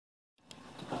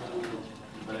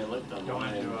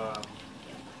going to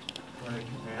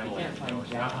I can't find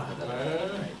Jack.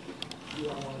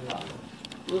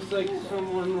 Looks like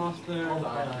someone lost their.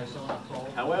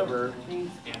 However, Tim,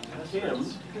 the guy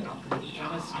who's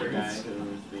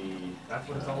That's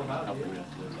what it's all about. helping us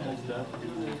with that stuff,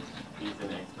 he's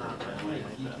an expert at that kind of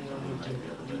stuff, so he might be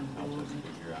able to help us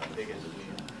figure out the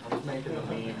I was making the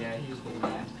lead, yeah, he's the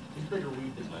last. He's bigger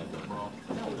weed than my bro.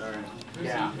 Alright.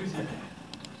 Yeah.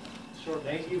 Short,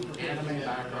 thank you for anime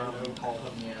background. He called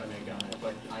him the anime guy,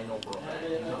 but I know for a fact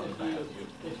he's not as bad as you.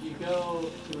 If you go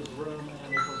to his room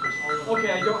and there's all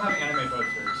Okay, I don't have anime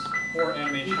posters or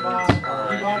anime he shirts. bought an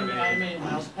Or anime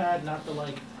mouse pad, not the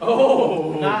like,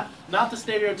 Oh! not the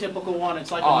stereotypical one.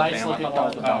 It's like a Oh, nice damn, I looking thought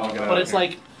that one, was the dog. but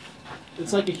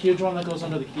it's like a huge one that goes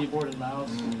under the keyboard and mouse.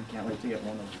 Can't wait to get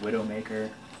one of Widowmaker.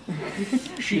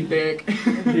 She dick.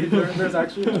 Dude, there's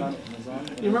actually one on Amazon.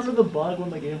 You remember the bug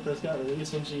when the game first got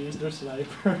released when she used her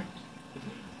sniper?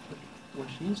 When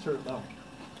she used her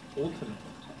ultimate,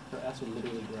 her ass would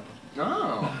literally grow.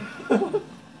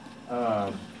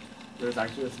 Oh. There's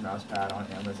actually this mouse pad on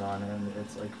Amazon, and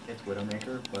it's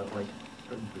Widowmaker, but like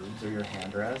her boobs are your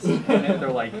hand rest, and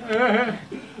they're like.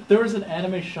 There was an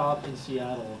anime shop in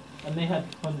Seattle, and they had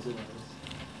tons of those.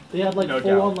 They had like No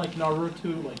full on doubt. like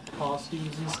Naruto like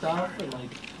costumes and stuff, and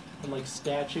like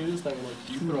statues that were like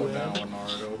You too throw red. down with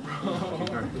Naruto,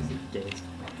 bro. Gays.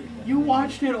 You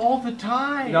watched it all the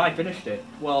time. No, I finished it.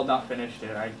 Well, not finished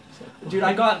it. Dude,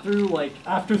 I got through like.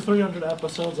 After 300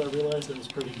 episodes, I realized it was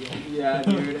pretty good. Yeah,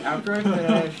 dude. After I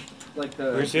finished like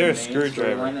the Where's the your main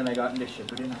screwdriver? storyline, and I got into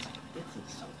Shippuden, I was like, this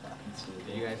is so fucking sweet.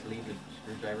 Did you guys leave the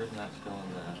screwdrivers and that's still in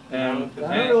the... And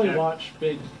I don't really watch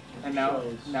big And now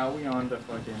shows. we on to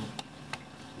fucking.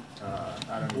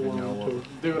 I don't even know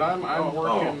what. Dude, I'm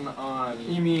working on.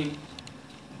 You mean?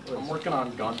 I'm working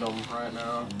on Gundam right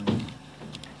now.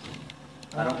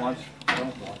 I don't watch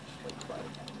like Friday.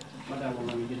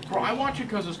 Bro, I watch it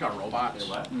because it's got robots.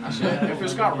 What? I said, if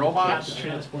it's got robots,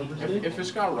 Transformers. if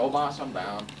it's got robots, I'm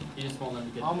down. You just won't let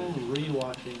me get I'm it. He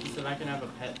rewatching said I can have a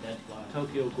pet dead fly.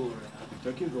 Tokyo Ghoul right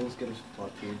now. Tokyo Ghoul's good as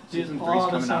fuck, dude. Dude, Season 3's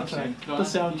the coming out soundtrack.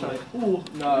 soon. The soundtrack. Ooh.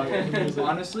 No,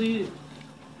 honestly,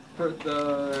 for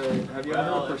the have you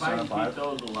ever Well, heard if I Persona can keep 5?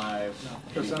 those alive,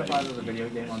 Persona 5 is a video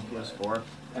game on PS4,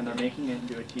 and they're making it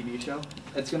into a TV show.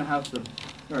 It's gonna have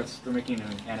they're making it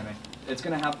an anime. It's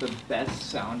gonna have the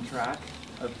best soundtrack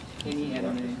of any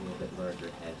anime,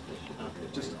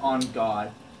 just on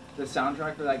God. The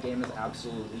soundtrack for that game is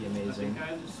absolutely amazing.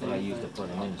 I used to put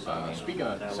them in. Speaking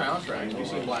of soundtracks, you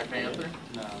seen Black Panther?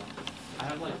 No. I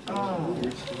have like.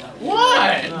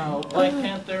 What? No, Black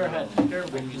Panther had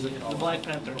terrible music. The Black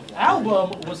Panther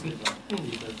album was.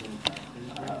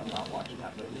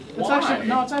 It's Why? actually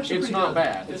no, it's actually It's pretty not good.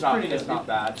 bad. It's pretty good. It's not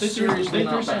bad. They threw Seriously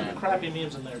not some bad. crappy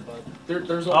memes in there, but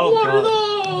There's a Oh, what are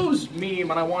God. those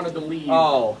meme, and I wanted to leave.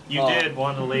 Oh, You did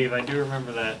want to leave. I do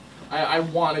remember that. I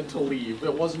wanted to leave.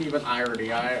 It wasn't even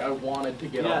irony. I wanted to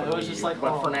get Yeah, up and it was leave, just like,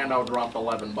 but oh. Fernando dropped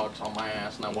 $11 on my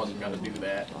ass, and I wasn't gonna do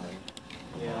that.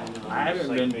 yeah, I know. I haven't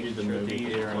Like, been making to the sure movie these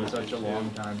theater are in all such a good, long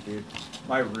too. time, dude.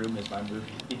 My room is my movie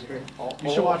theater.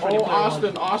 You should watch Ready Player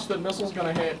One. Austin, missile's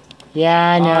gonna hit.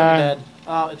 Yeah, I'm dead.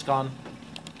 Oh, it's gone.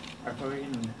 I probably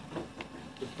can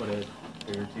just put a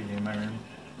bigger TV in my room.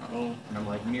 Oh. And I'm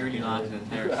like, mirrored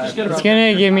Just get It's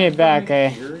gonna give me it back, eh?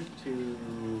 Here to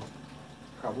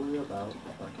probably about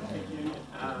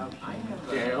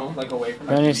Damn. like away from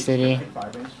Bonus TV, City. like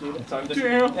 5-inch TV. So I'm just,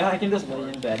 Damn. and I can just lay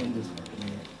in bed and just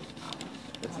fucking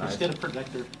it's nice. Just get a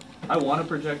projector. I want a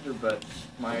projector, but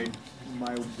my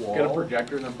wall. Get a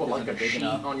projector and then put like isn't a big sheet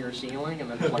enough. on your ceiling,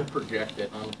 and then just like project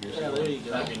it onto your Yeah, ceiling. there you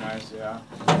go. That'd be nice, yeah.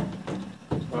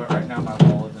 But right now my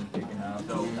wall isn't big enough.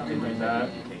 So something like that.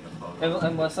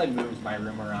 Unless I move my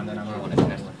room around, then I'm I gonna want to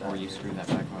test before you screw that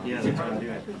back on. Yeah, that's what I'm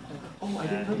doing. Oh, I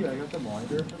didn't tell you. I got the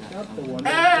monitor. I got the one.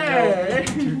 Hey!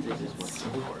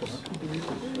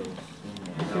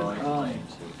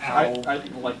 I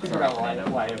like figured out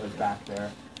why it was back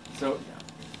there. So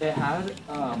it had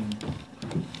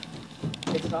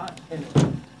it's not an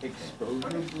exposure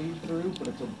bleed through, but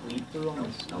it's a bleed through on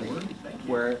the screen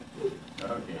where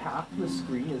half the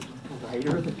screen is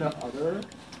brighter than the other.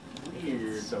 Weird.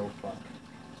 It's so fucked.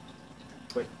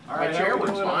 But My chair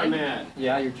works fine.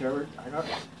 yeah, your chair.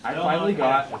 I finally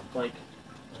got like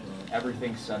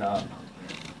everything set up,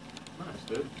 Nice,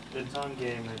 dude. It's on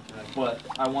game. but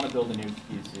I want to build a new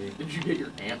PC. Did you get your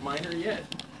ant miner yet?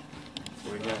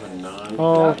 we have a non.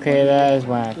 Okay, that is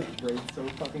whack. Raid so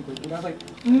fucking quickly. And I was like,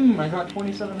 I got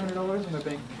 $2,700 in my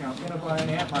bank account. I'm gonna buy an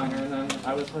ant miner, and then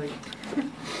I was like,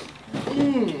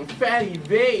 Fatty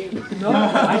vape. no,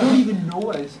 I don't even know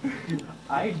what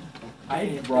I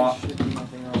I dropped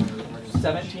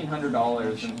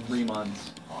 $1,700 in 3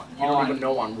 months. You don't even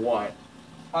know on what.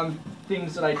 On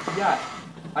things that I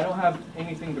don't have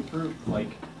anything to prove. Like,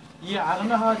 Yeah, I don't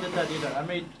know how I did that either. I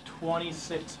made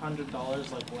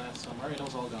 $2,600 like last summer, and it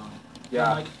was all gone.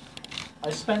 yeah. And, like, I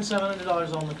spent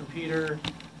 $700 on the computer.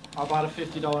 I bought a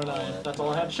 $50 knife. That's all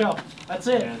I had to show. That's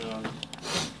it.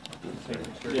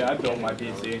 Yeah, I built my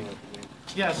PC.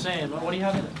 Yeah, same. What do you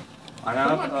have in it? I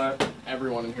have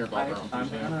Everyone in here bought their own I'm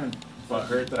PC. kind of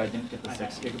butthurt that I didn't get the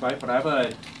 6 gigabyte, but I have a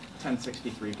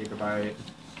 1063 gigabyte,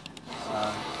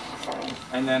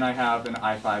 and then I have an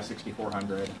i5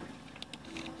 6400.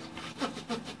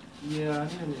 Yeah, I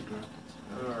think I need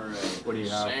graphics. Alright. What do you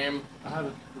have? Same. I have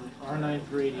an R9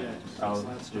 380X. Oh,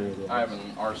 That's dude, I have an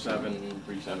R7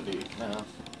 370.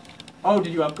 Oh,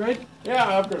 did you upgrade? Yeah,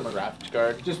 I upgraded my graphics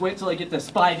card. Just wait till I get this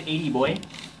 580, boy.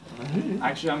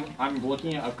 Actually, I'm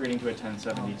looking at upgrading to a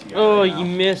 1070 Ti. Oh, right now. you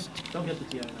missed. Don't get the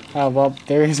TI. Oh, well,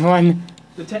 there is one.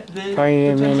 The Probably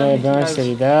didn't mean another 1070 bonus Ti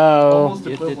city, is though. almost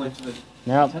equivalent to the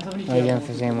Nope. 1070 Oh, Ti yeah, is it's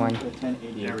the same one. equivalent to the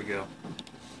 1080. There we go.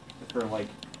 For like,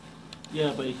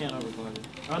 Yeah, but you can't overclock it.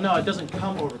 Oh no, it doesn't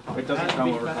come overclocked. It doesn't has to come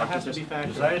be- overclocked, It has it to be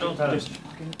just-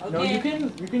 factory. no, you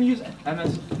can use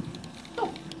MS.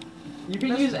 No. You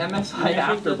can use MSI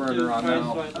Afterburner on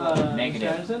that.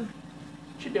 Negative. Johnson,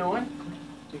 What you doing?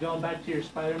 you going back to your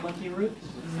spider monkey roots?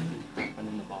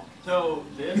 So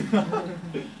this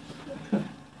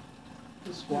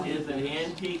The squat is an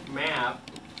antique map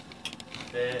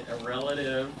that a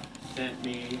relative sent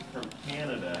me from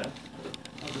Canada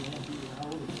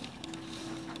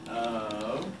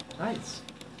of Nice.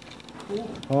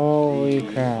 Holy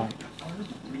crap.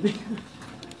 it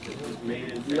was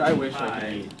made in Dude, I wish I could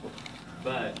 55, eat.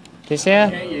 but This yeah?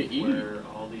 Can't you eat? where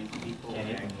all these people Can't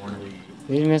even actually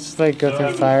These must like go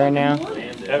through fire now.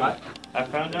 landed. I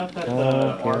found out that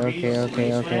Oh, the Arby's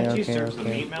okay. serves the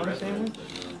meat mountain sandwich.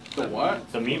 The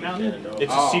what? The meat mountain?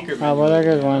 It's Oh. a secret Oh, menu. well, there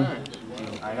goes one.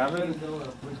 I haven't.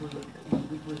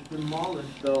 Was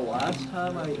demolished. The last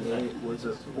time I ate was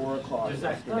at 4 o'clock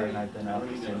yesterday, and I've been up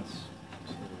since.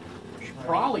 You should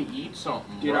probably eat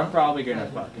something. Dude, bro. I'm probably gonna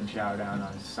fucking chow down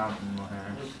on something more.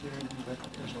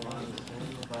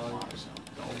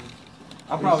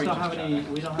 I'll probably we just don't have chow any.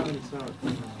 down. We don't have any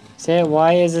sour. Say it,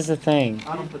 why is this a thing?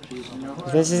 I don't put cheese on it.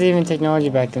 If this is even technology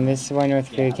back then, this is why North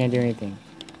Korea can't do anything.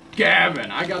 Gavin,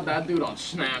 I got that dude on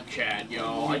Snapchat,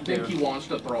 yo. I think too. he wants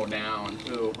to throw down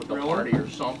too with the Really? party or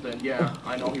something. Yeah,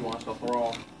 I know he wants to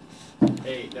throw.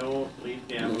 Hey, don't leave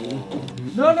the animal alone.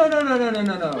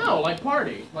 No. No, like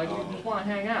party. Like we just want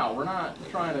to hang out. We're not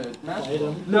trying to mess with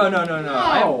him. No.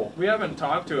 No. We haven't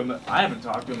talked to him. I haven't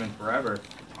talked to him in forever.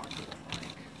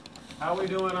 How we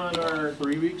doing on our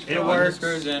 3 weeks? It works.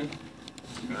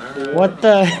 What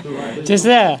the? Just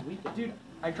that. Dude,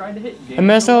 I tried to hit. The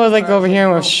missile was like over here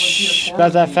and was shh,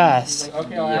 about that fast.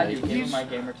 Okay, I'll add you. Give him my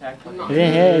gamer tag. I'm not It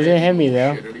didn't hit me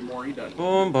though. shit anymore. He doesn't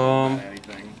Boom, about boom.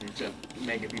 anything. He's just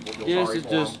making people feel Yes, sorry it's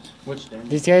for him. just Which damn?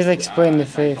 These guys like splitting the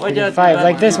Why did I do five, that?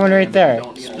 like this one right there.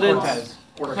 Don't need Splits.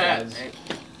 Cortez.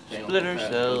 Split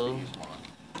ourselves.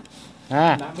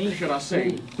 Ah, Not me. Should I say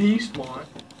Beastmont?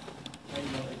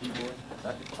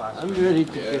 I'm ready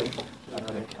to Yeah.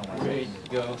 go. Ready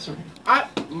to go.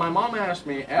 My mom asked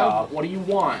me, Ev, what do you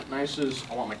want? And I says,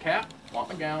 I want my cap, I want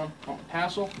my gown, I want my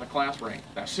tassel, my class ring.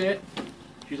 That's it.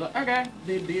 She's like, okay.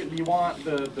 Do you want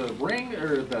the ring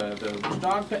or the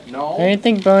dog pet? No. I didn't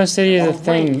think Bonus City is a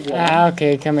thing. Ah,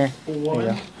 okay, come here. For There you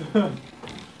one. go.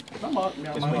 My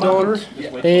Don't.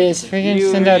 They freaking You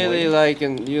send out. really like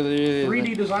and you really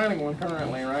 3D designing one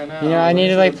currently right now. You know, I need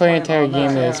to like play an entire Playing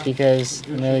on game of that. this because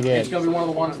I'm really It's good. gonna be one of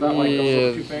the ones that like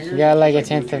goes with 2 fingers. You got like a It's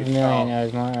tenth of a goofy. million. No,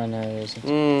 it's more. Oh no, there's.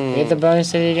 Mm. Get the Bonus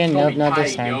City again? Don't Nope, be not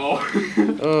this tight, time.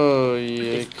 yo. Oh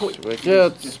yeah. Watch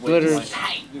out, splitters.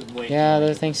 Yeah,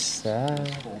 those things suck.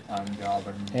 Full-time job.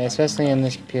 Yeah, especially in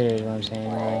this computer is what I'm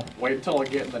saying. Oh, Really. wait till I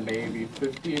get in the Navy.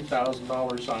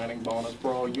 $15,000 signing bonus,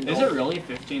 bro. You know. Is it really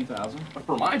 15,000?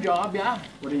 For my job, yeah.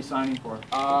 What are you signing for?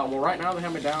 Well, right now they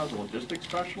have me down as a logistics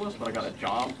specialist, but I got a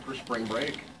job for spring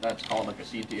break. That's called like a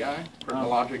CTI, critical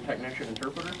logic technician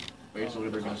interpreter. Basically,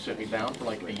 they're going to sit me down for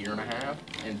like a year and a half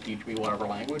and teach me whatever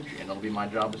language, and it'll be my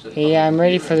job to sit. Hey, yeah, I'm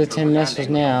ready for the 10 missiles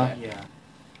now. Yeah.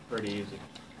 Pretty easy.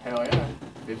 Hell yeah,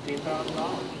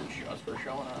 $15,000 just for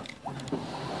showing up.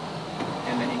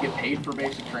 And then you get paid for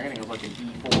basic training. It's like an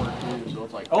E4 too, so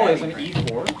it's like. Oh, it's patty an training.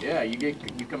 E4? Yeah,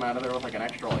 you come out of there with like an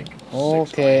extra like. 6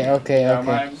 Okay, grand. okay, Yeah,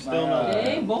 okay. Still not.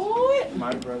 Hey boy.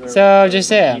 My brother. So, just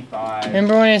say E5.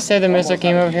 Remember when I said the missile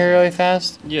came over here really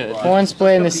fast? Yeah. One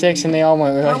split into 6 and they all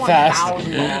went really fast.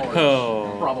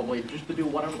 Oh. Probably just to do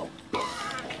whatever the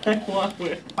fuck I want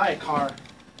with. Buy a car.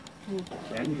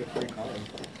 And you get free college.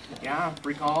 Yeah,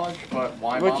 free college, but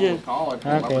why Would bother you- with college? Okay,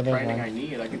 Whatever never training mind. I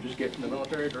need, I could just get from the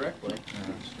military directly.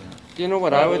 Do you know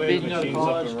what I would be? You go to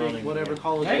college, take whatever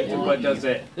college you want. But does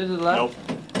it? This is left.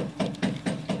 Nope.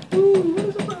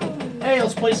 Hey,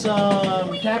 let's play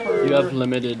some Tapper. You have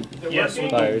limited Yes,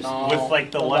 with fires. No. With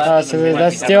like the Oh, left. so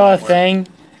that's still a thing?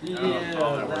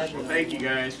 Thank you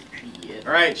guys.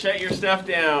 All right, shut your stuff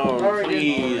down,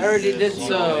 please. I already did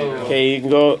so. Okay, you can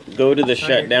go to the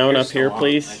shutdown up here, I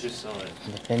please. just saw it.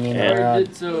 Defending And- the route.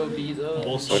 Did so, Bezo.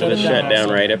 Go to the shutdown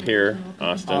right up here,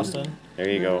 Austin. Austin. There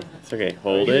you go. It's okay.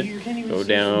 Hold it. Go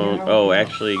down. Oh,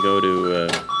 actually, go to.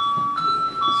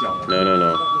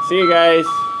 No. See you guys.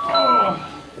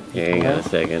 Hang on a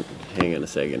second. Hang on a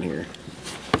second here.